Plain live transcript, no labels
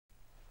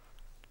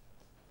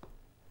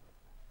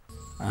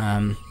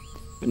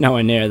but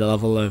nowhere near the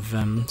level of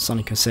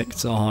Sonic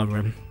 06 or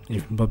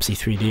even Bubsy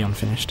 3D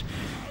Unfinished.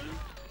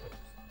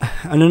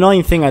 An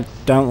annoying thing I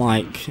don't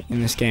like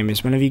in this game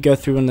is whenever you go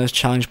through one of those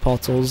challenge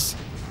portals,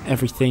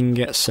 everything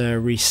gets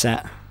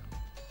reset.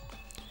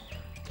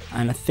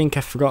 And I think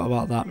I forgot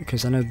about that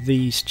because I know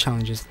these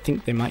challenges, I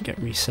think they might get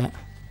reset.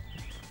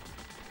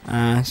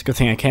 It's a good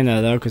thing I came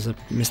there though because I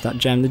missed that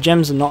gem. The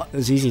gems are not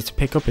as easy to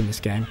pick up in this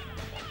game.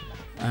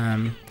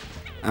 Oh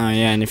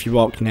yeah, and if you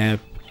walk near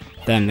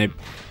them, you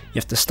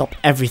have to stop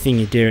everything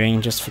you're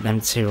doing just for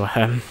them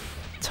to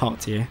talk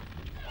to you.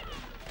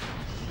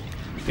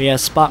 But yeah,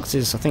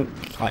 Sparks' I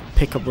think like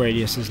pickup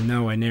radius is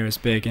nowhere near as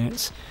big, and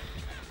it's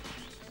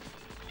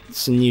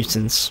a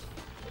nuisance.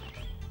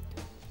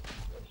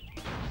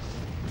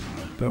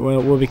 But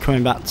we'll be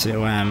coming back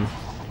to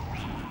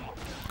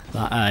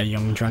that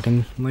young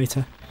dragon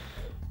later.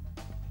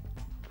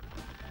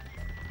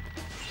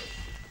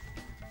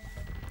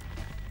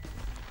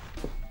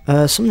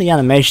 Some of the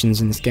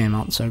animations in this game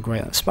aren't so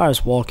great. Like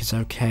Spyro's walk is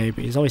okay,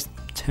 but he's always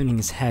turning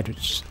his head,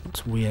 which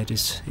looks weird.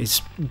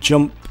 His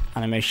jump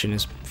animation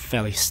is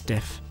fairly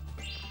stiff.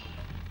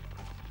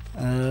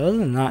 Other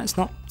than that, it's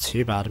not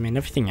too bad. I mean,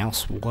 everything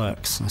else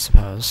works, I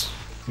suppose.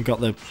 We've got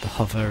the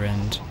hover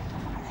and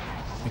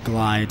the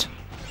glide.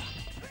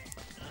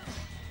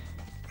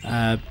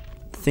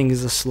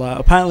 Things are slow.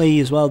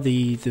 Apparently, as well,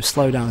 the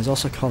slowdown is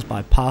also caused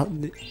by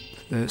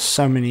there's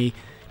so many,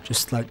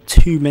 just like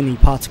too many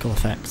particle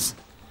effects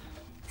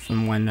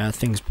from when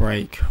things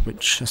break,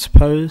 which I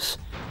suppose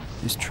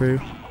is true.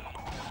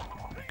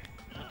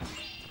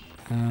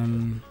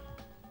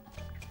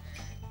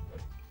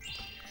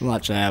 Well,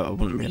 actually, I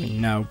wouldn't really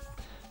know,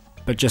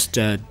 but just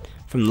from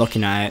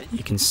looking at it,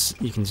 you can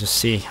just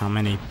see how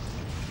many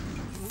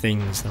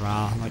things there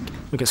are. Like,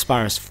 look at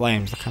Spyro's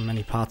flames. Look how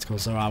many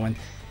particles there are when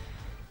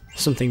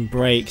something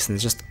breaks, and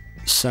there's just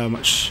so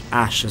much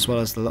ash, as well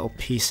as the little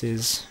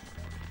pieces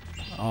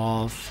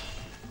of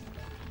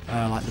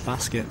like the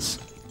baskets.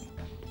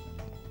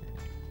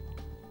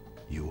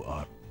 You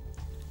are.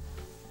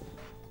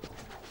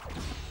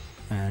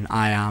 And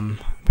I am,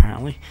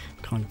 apparently,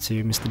 according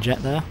to Mr.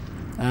 Jet there.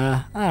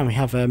 And we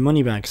have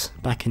Moneybags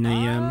back in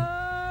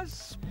a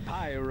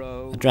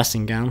Spyro.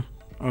 dressing gown,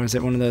 or is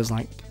it one of those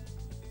like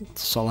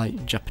sort of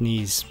like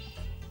Japanese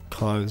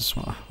clothes?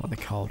 What are they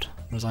called?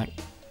 Those like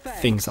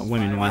things that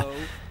women wear.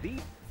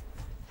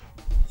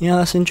 Yeah,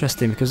 that's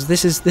interesting because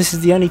this is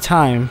the only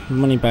time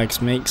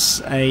Moneybags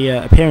makes a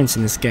appearance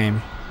in this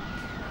game,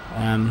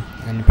 and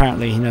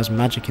apparently he knows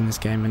magic in this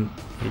game, and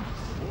he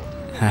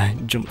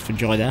jumped for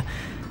joy there.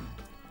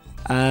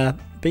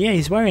 But yeah,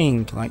 he's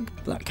wearing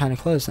like that kind of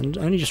clothes, and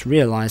I only just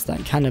realised that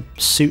it kind of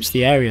suits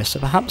the area. So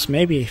perhaps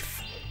maybe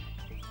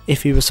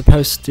if he was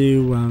supposed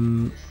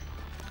to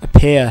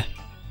appear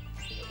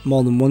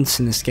more than once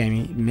in this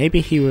game,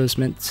 maybe he was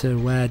meant to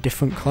wear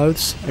different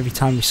clothes every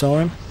time we saw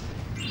him.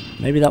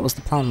 Maybe that was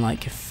the plan.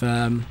 Like if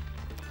well,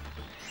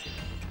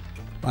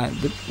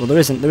 there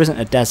isn't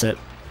a desert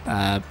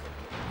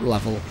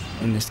level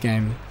in this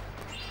game,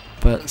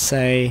 but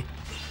say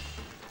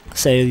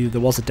there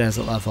was a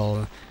desert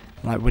level.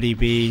 Like, would he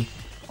be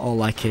all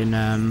like in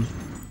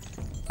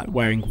like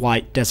wearing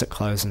white desert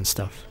clothes and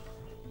stuff?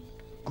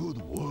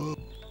 Good work.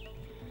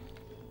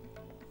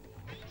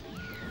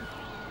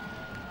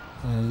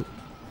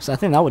 So I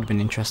think that would have been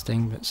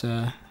interesting, but it's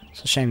a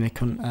shame they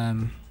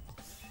couldn't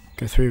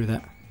go through with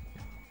it.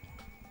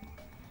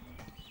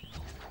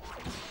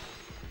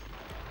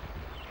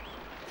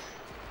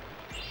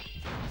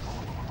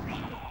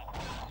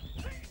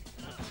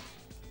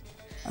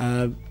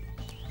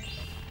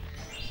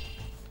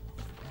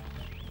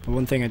 But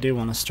one thing I do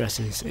want to stress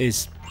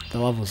is the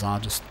levels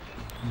are just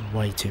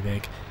way too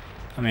big.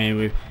 I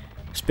mean,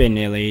 it's been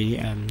nearly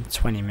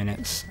 20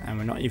 minutes, and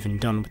we're not even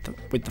done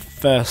with the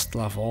first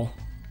level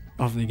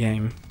of the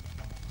game.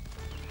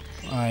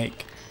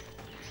 Like,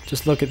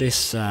 just look at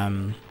this.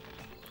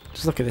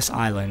 Just look at this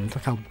island.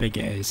 Look how big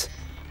it is.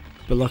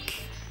 But look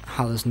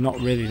how there's not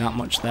really that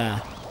much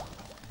there.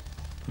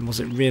 And was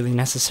it really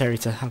necessary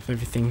to have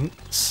everything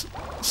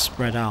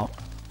spread out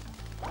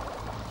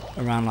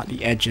around like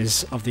the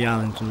edges of the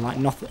island, and like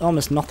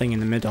almost nothing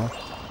in the middle?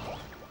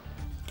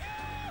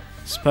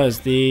 I suppose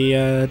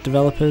the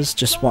developers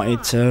just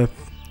wanted to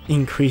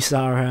increase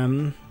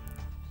our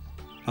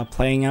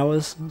playing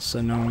hours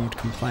so no one would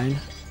complain.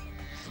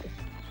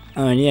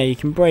 Oh, and yeah, you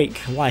can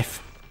break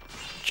life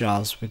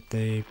jars with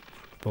the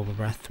bubble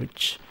breath,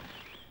 which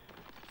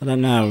I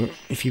don't know,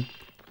 if you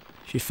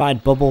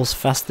fired bubbles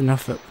fast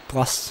enough at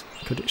glass,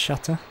 could it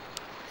shatter?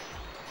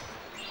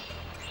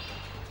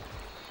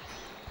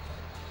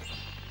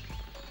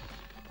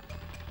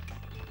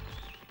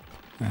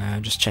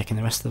 Just checking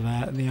the rest of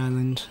the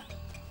island.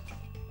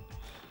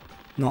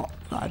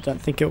 I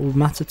don't think it will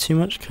matter too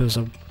much because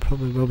I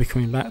probably will be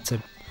coming back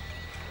to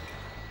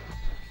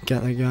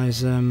get the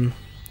guy's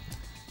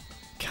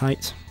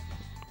kite.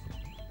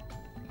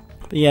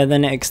 But yeah,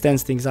 then it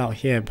extends things out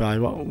here by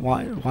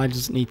why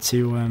does it need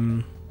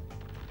to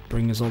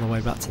bring us all the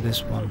way back to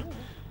this one?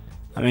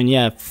 I mean,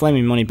 yeah,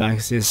 flaming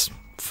Moneybags is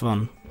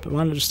fun, But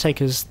why not just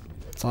take us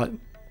to like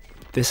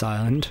this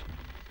island?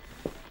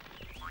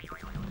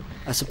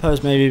 I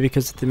suppose maybe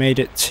because they made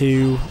it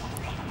too,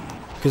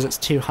 because it's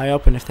too high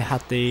up, and if they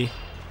had the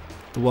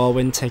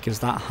whirlwind take us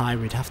that high,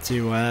 we'd have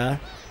to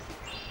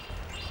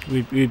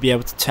we'd be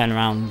able to turn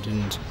around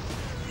and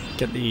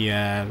get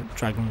the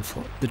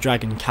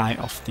dragon kite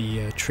off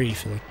the tree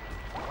for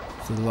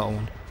the little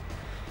one.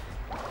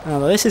 Now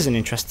this is an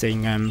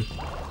interesting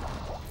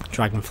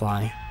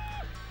dragonfly.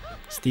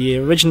 It's the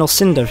original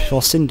Cinder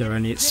before Cinder,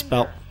 and it's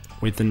spelt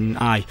with an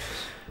I.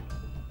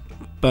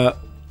 But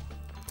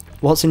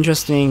what's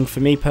interesting for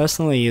me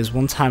personally is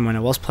one time when I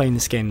was playing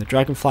this game, the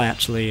dragonfly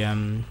actually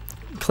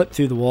clipped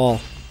through the wall,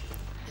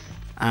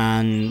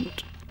 and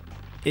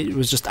it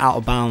was just out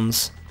of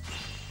bounds,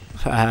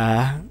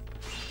 and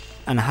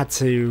I had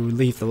to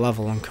leave the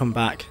level and come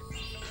back.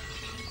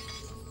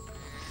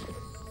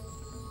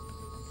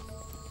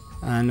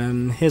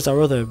 And here's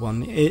our other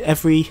one.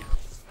 Every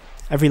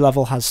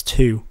level has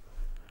 2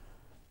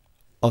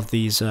 of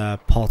these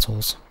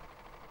portals.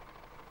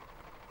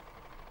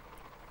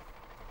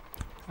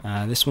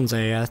 This one's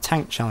a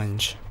tank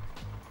challenge.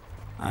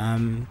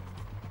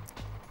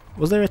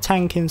 Was there a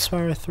tank in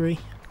Spyro 3?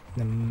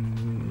 There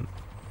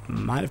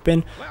might have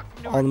been,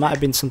 or there might have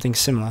been something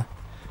similar.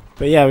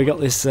 But yeah, we got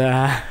this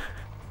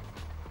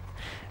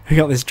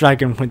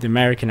dragon with the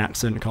American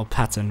accent called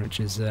Patton, which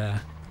is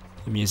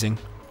amusing.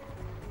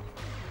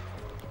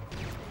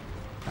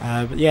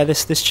 But yeah,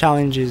 this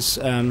challenge is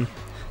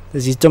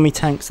there's these dummy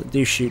tanks that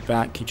do shoot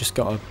back. You just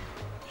gotta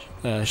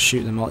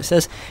shoot them all.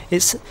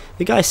 The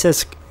guy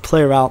says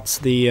clear out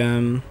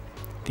the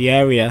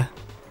area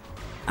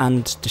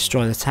and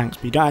destroy the tanks,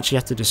 but you don't actually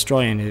have to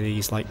destroy any of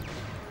these like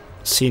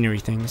scenery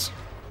things.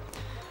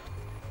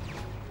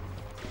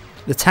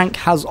 The tank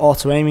has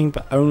auto aiming,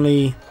 but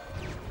only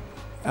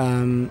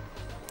I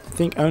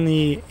think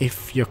only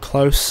if you're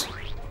close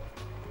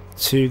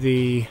to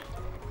the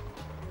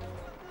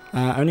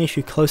only if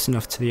you're close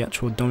enough to the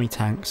actual dummy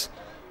tanks.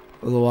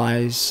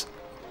 Otherwise,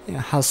 it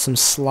has some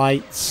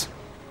slight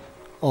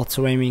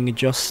auto aiming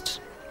adjust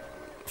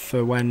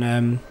for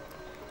when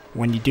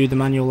you do the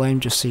manual aim,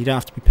 just so you don't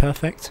have to be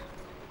perfect.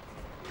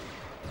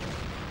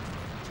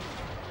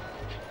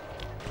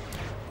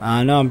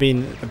 I know I'm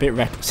being a bit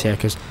reckless here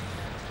because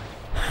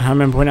I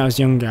remember when I was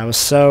younger, I was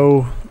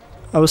so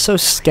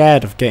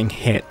scared of getting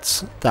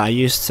hit that I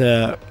used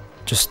to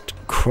just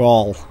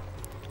crawl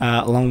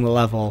along the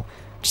level,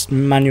 just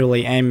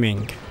manually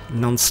aiming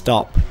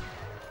non-stop,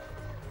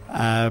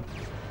 and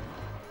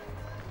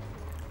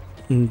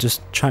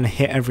just trying to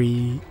hit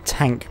every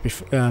tank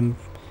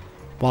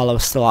while I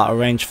was still out of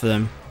range for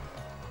them,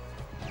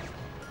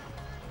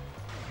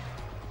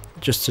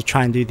 just to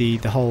try and do the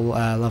whole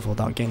level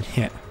without getting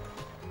hit,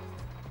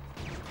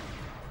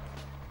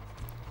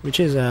 which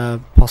is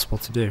possible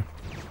to do.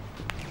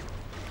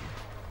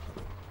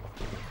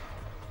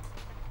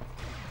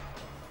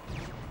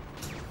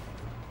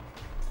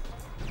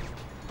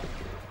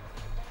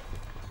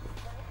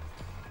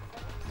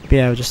 But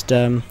yeah, just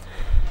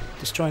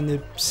destroying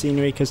the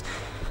scenery because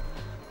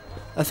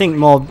I think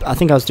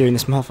I was doing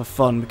this more for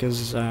fun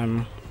because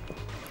you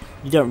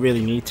don't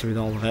really need to with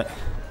all of it.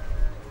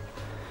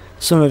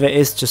 Some of it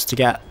is just to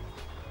get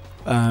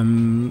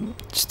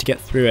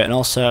through it, and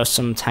also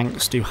some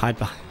tanks do hide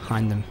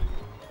behind them.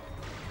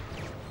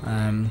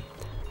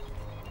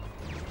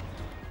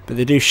 But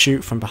they do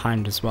shoot from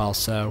behind as well,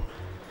 so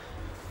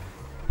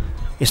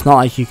it's not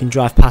like you can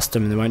drive past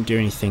them and they won't do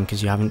anything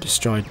because you haven't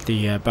destroyed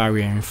the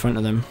barrier in front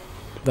of them.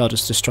 They'll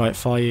just destroy it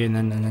for you and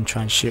then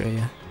try and shoot at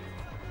you.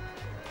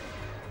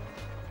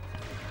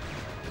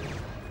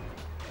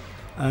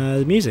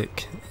 The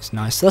music is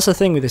nice. So that's the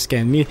thing with this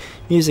game.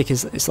 Music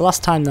is, it's the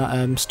last time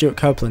that Stuart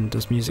Copeland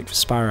does music for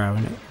Spyro,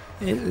 and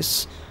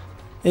it's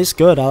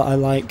good. I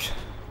like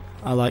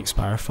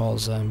Spyro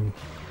 4's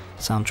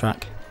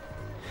soundtrack.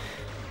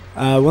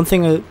 One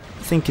thing I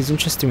think is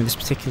interesting with this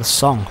particular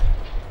song,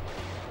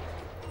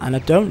 and I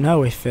don't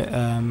know if it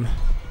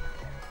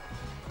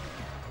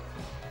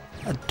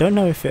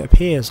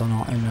appears or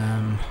not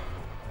in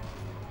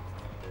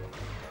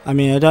I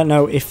mean, I don't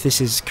know if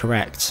this is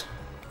correct.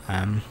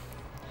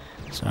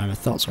 Sorry, my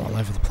thoughts are all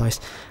over the place.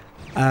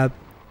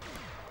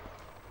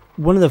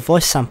 One of the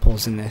voice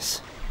samples in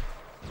this,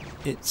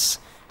 it's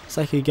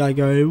like a guy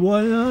going,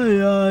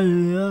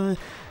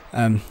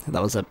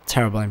 that was a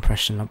terrible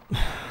impression.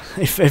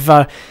 If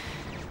I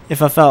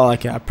felt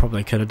like it, I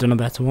probably could have done a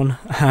better one.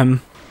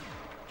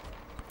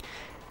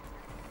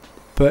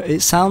 But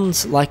it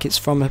sounds like it's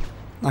from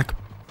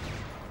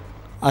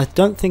I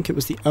don't think it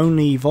was the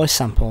only voice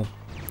sample.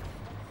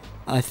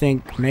 I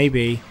think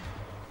maybe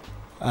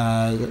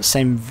the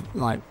same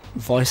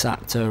voice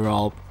actor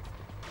or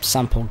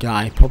sample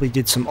guy probably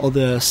did some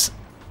other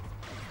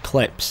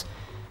clips,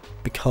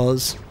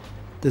 because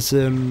there's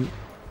a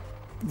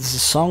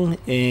song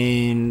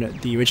in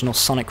the original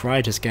Sonic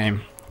Riders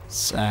game.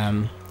 It's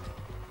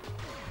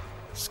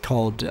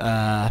called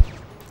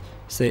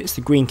it's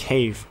the Green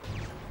Cave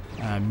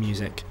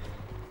music,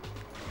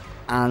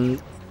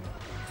 and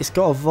it's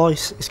got a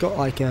voice. It's got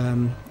like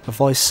a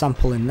voice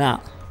sample in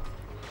that,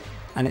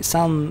 and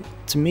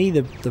to me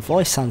the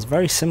voice sounds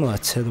very similar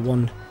to the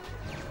one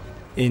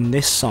in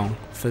this song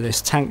for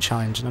this tank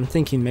challenge, and I'm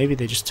thinking maybe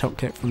they just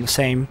took it from the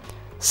same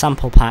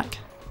sample pack,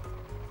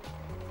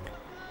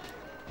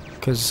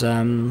 because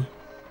I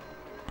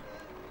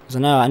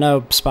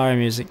know Spyro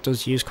music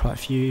does use quite a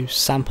few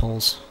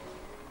samples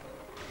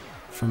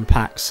from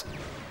packs.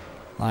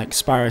 Like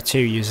Spyro 2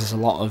 uses a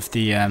lot of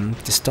the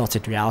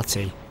distorted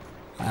reality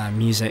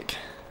music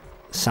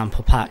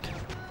sample pack.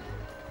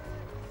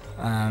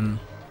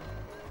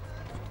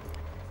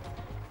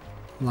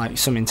 Like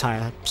some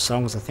entire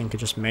songs I think are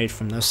just made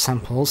from those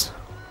samples.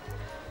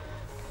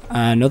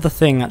 Another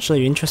thing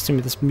actually interesting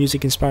with this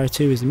music in Spyro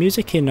 2 is the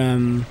music in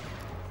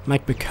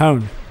Magma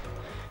Cone.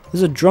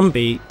 There's a drum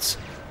beat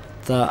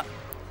that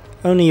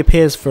only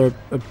appears for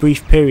a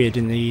brief period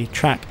in the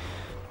track,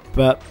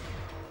 but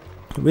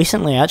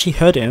recently I actually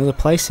heard it in other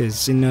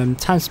places. In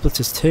Time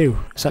Splitters 2,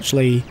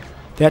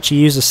 they actually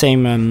use the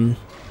same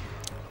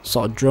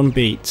sort of drum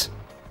beat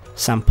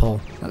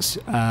sample that's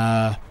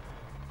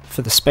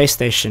for the space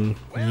station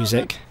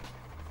music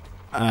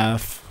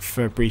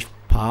for a brief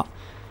part,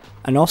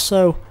 and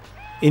also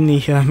in the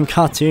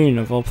cartoon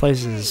of all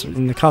places,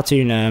 in the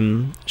cartoon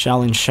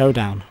Shaolin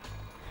Showdown,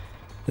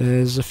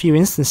 there's a few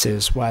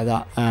instances where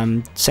that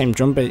same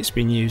drum beat's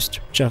been used,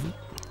 which I've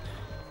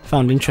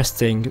found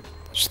interesting.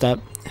 Just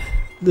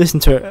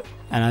listened to it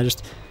and I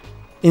just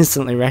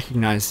instantly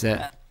recognised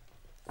it,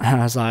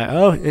 and I was like,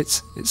 oh,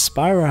 it's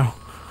Spyro.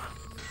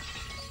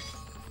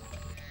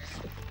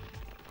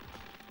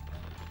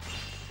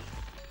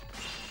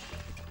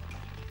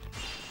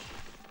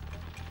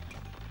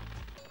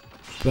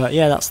 But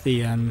yeah, that was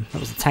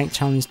the tank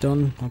challenge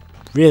done. I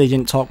really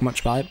didn't talk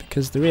much about it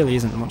because there really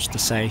isn't much to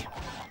say.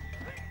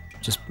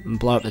 Just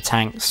blow up the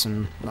tanks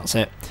and that's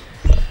it.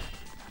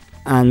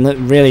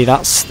 And really, that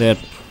is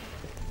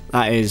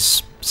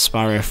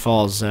Spyro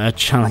 4's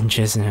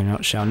challenges in a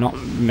nutshell. Not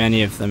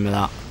many of them are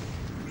that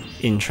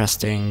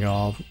interesting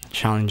or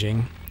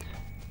challenging.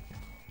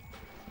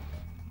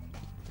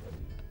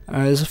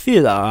 There's a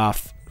few that are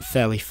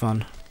fairly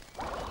fun,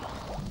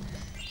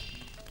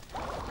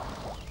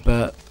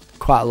 but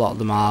quite a lot of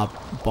them are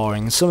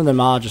boring. Some of them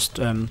are just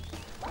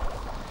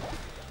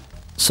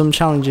some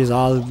challenges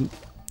are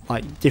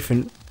like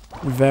different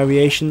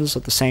variations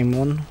of the same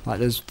one. Like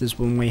there's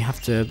one where you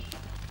have to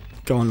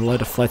go on a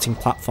load of floating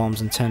platforms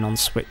and turn on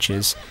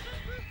switches.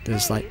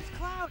 There's like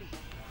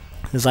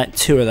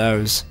two of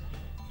those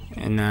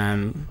in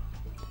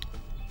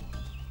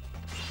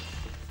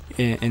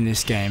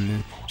this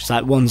game. Just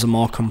like one's a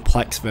more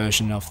complex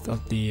version of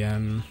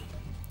the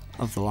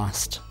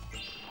last.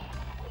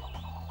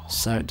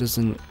 So it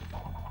doesn't,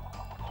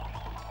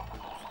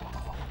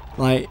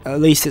 like, at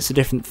least it's a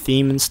different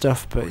theme and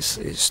stuff, but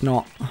it's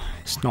not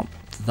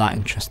that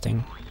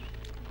interesting.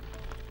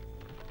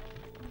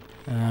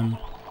 I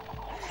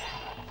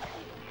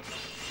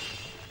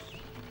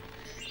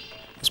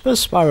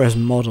suppose Spyro's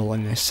model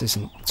in this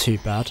isn't too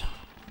bad.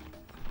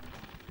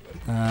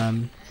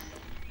 I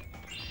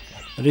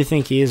do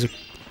think he is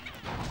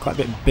quite a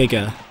bit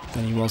bigger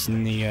than he was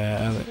in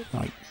the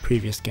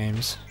previous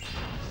games.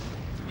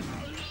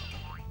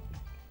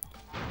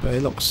 But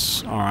it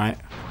looks alright.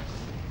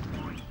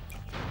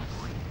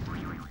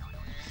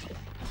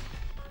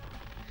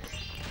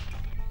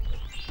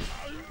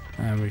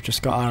 And we've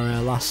just got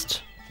our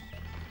last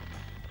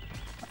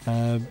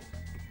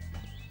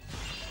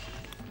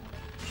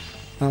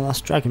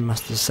Dragon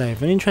Master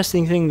save. An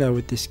interesting thing though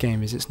with this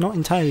game is it's not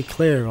entirely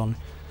clear on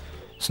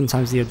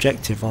sometimes the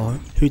objective or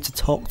who to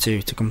talk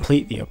to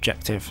complete the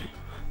objective.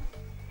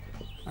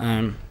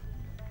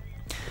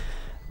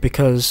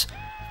 Because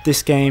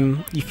this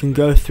game, you can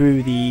go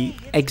through the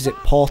exit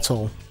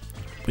portal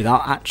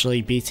without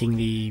actually beating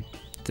the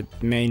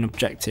main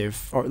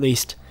objective, or at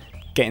least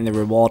getting the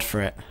reward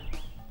for it.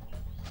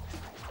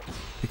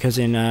 Because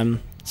in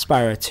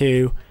Spyro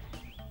 2,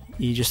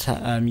 you just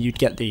you'd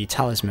get the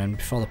talisman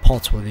before the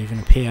portal would even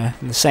appear.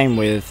 And the same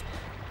with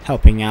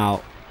helping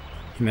out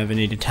whomever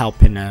needed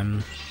help in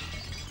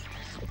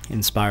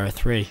Spyro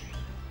 3.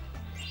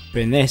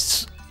 But in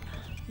this,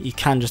 you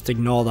can just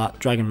ignore that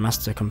Dragon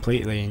Master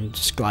completely and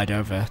just glide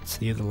over to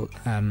the other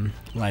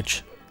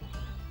ledge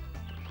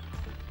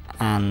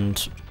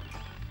and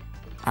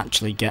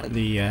actually get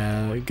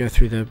the go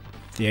through the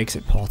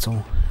exit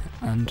portal.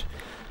 And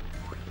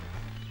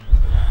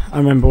I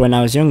remember when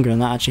I was younger, and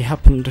that actually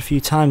happened a few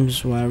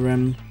times, where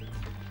in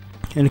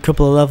a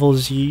couple of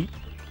levels you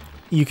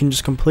can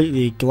just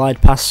completely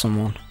glide past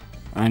someone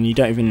and you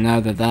don't even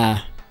know they're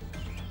there,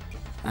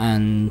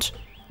 and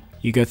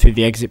you go through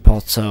the exit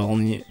portal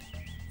and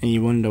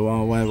you wonder,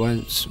 well, where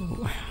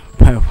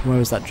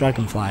was that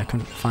Dragonfly? I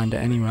couldn't find it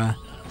anywhere.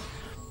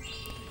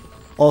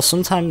 Or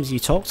sometimes you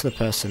talk to the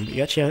person, but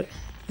you actually,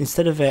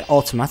 instead of it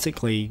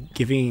automatically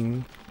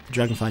giving the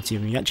Dragonfly to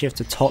you, you actually have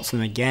to talk to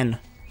them again,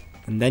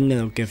 and then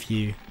they'll give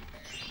you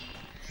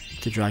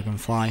the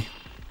Dragonfly,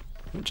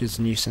 which is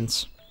a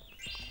nuisance.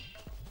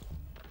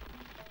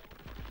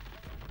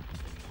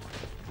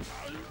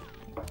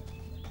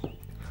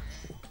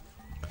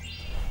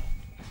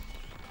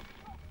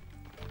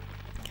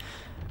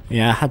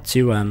 Yeah, I had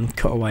to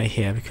cut away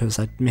here because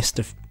I'd missed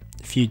a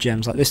few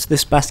gems. Like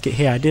this basket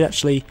here, I did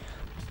actually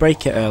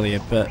break it earlier,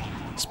 but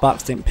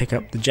Sparks didn't pick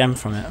up the gem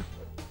from it.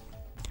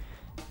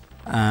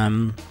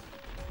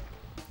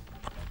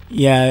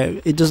 Yeah,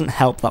 it doesn't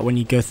help that when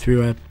you go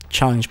through a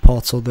challenge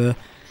portal, the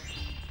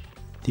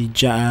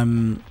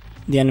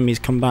enemies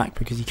come back,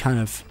 because you kind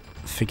of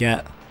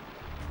forget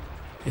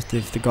if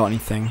they've got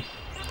anything.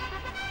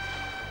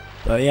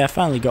 But yeah, I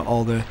finally got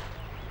all the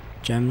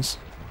gems.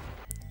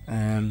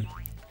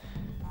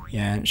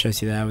 Yeah, and it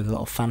shows you there with a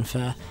little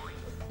fanfare.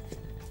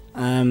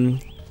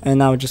 And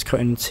now we're just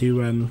cutting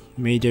to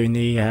me doing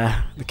the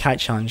kite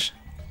challenge.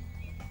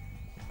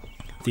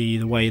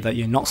 The way that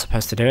you're not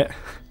supposed to do it.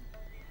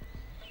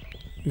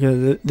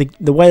 Because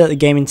the way that the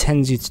game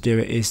intends you to do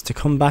it is to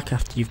come back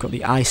after you've got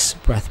the ice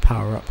breath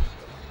power up.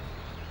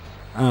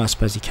 Oh, I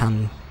suppose you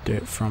can do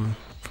it from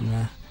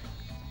there.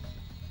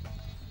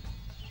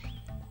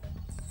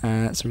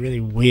 It's a really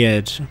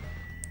weird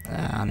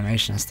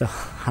animation. I still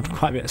had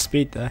quite a bit of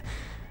speed there.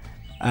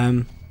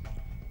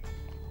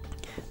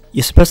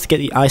 You're supposed to get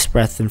the ice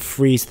breath and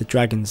freeze the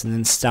dragons and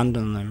then stand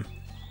on them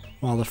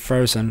while they're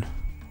frozen.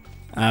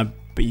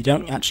 But you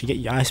don't actually get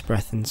your ice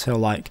breath until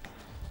like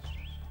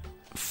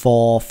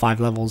 4 or 5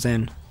 levels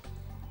in.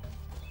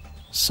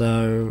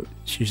 So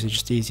it's usually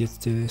just easier to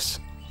do this.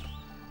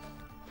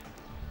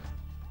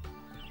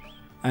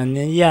 And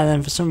then, yeah,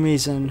 then for some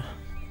reason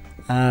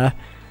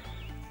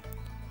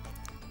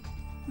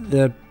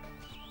the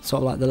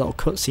sort of like the little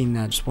cutscene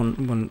there just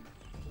wouldn't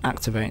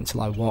activate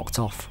until I walked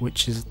off,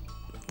 which is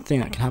the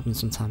thing that can happen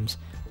sometimes.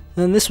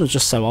 And then this was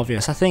just so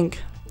obvious. I think,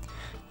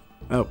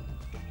 oh,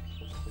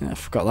 I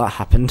forgot that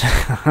happened.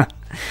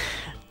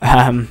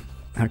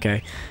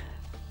 Okay,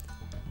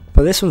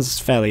 but this one's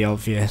fairly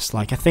obvious.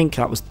 Like, I think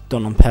that was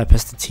done on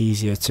purpose to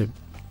tease you, to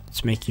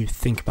make you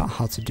think about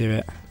how to do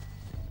it.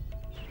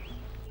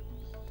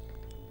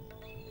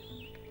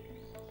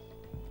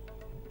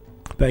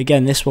 But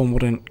again, this one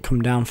wouldn't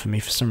come down for me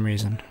for some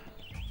reason.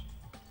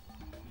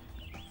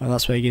 Well,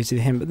 that's where it gives you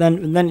the hint. But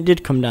then it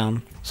did come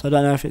down. So I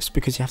don't know if it's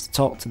because you have to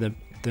talk to the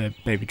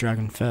baby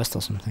dragon first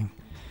or something.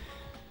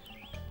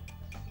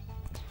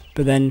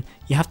 But then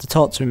you have to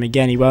talk to him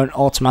again. He won't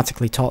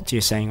automatically talk to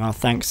you saying, "Oh,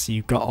 thanks,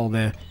 you've got all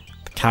the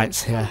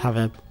kites here. Have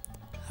a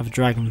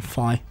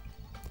dragonfly."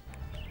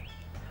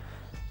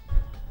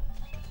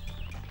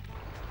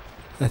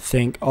 I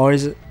think, or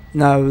is it?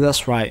 No,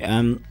 that's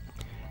right.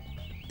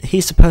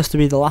 He's supposed to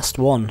be the last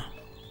one,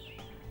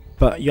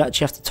 but you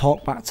actually have to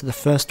talk back to the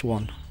first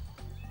one.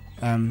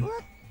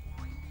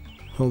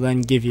 Who'll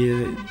then give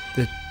you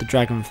the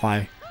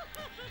dragonfly,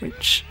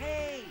 which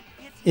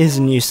is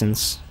a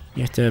nuisance.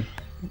 You have to,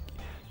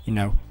 you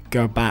know,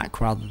 go back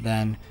rather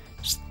than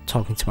just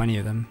talking to any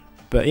of them.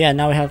 But yeah,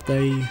 now we have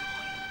the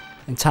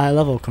entire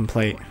level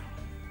complete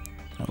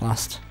at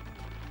last.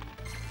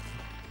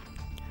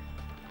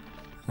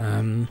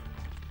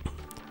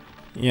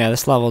 Yeah,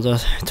 this level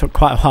took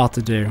quite a while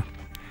to do.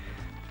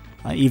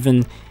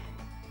 Even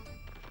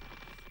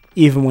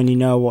when you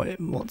know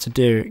what to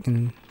do, it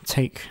can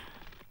take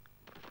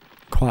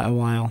quite a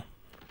while.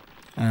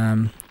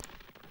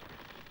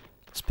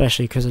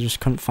 Especially because I just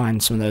couldn't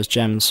find some of those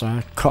gems, so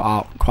I cut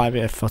out quite a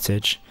bit of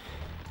footage.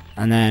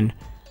 And then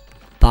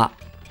that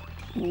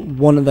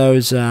one of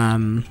those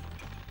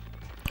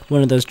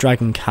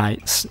dragon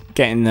kites,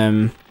 getting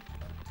them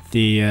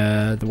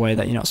the way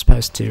that you're not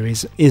supposed to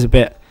is a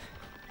bit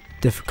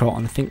difficult,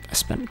 and I think I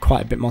spent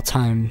quite a bit more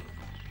time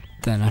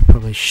than I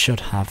probably should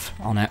have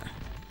on it.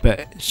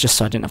 But it's just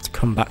so I didn't have to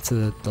come back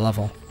to the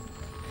level,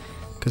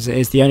 because it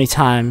is the only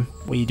time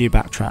where you do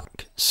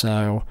backtrack,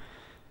 so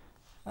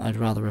I'd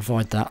rather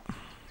avoid that.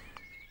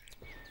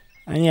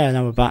 And yeah,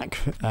 now we're back.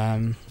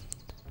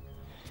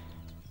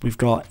 We've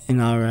got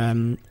in our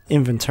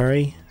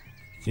inventory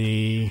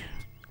the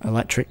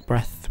electric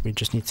breath we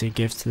just need to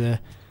give to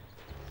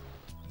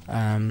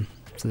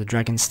the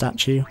dragon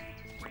statue.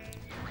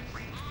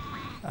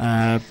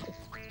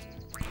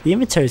 The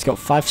inventory's got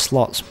 5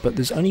 slots, but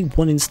there's only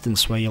one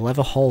instance where you'll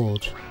ever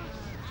hold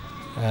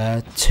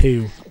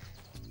 2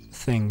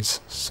 things.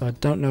 So I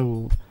don't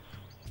know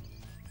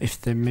if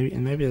they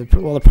maybe they're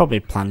probably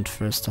planned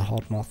for us to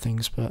hold more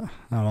things, but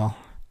oh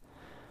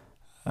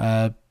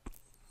well.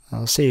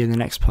 I'll see you in the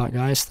next part,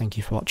 guys. Thank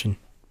you for watching.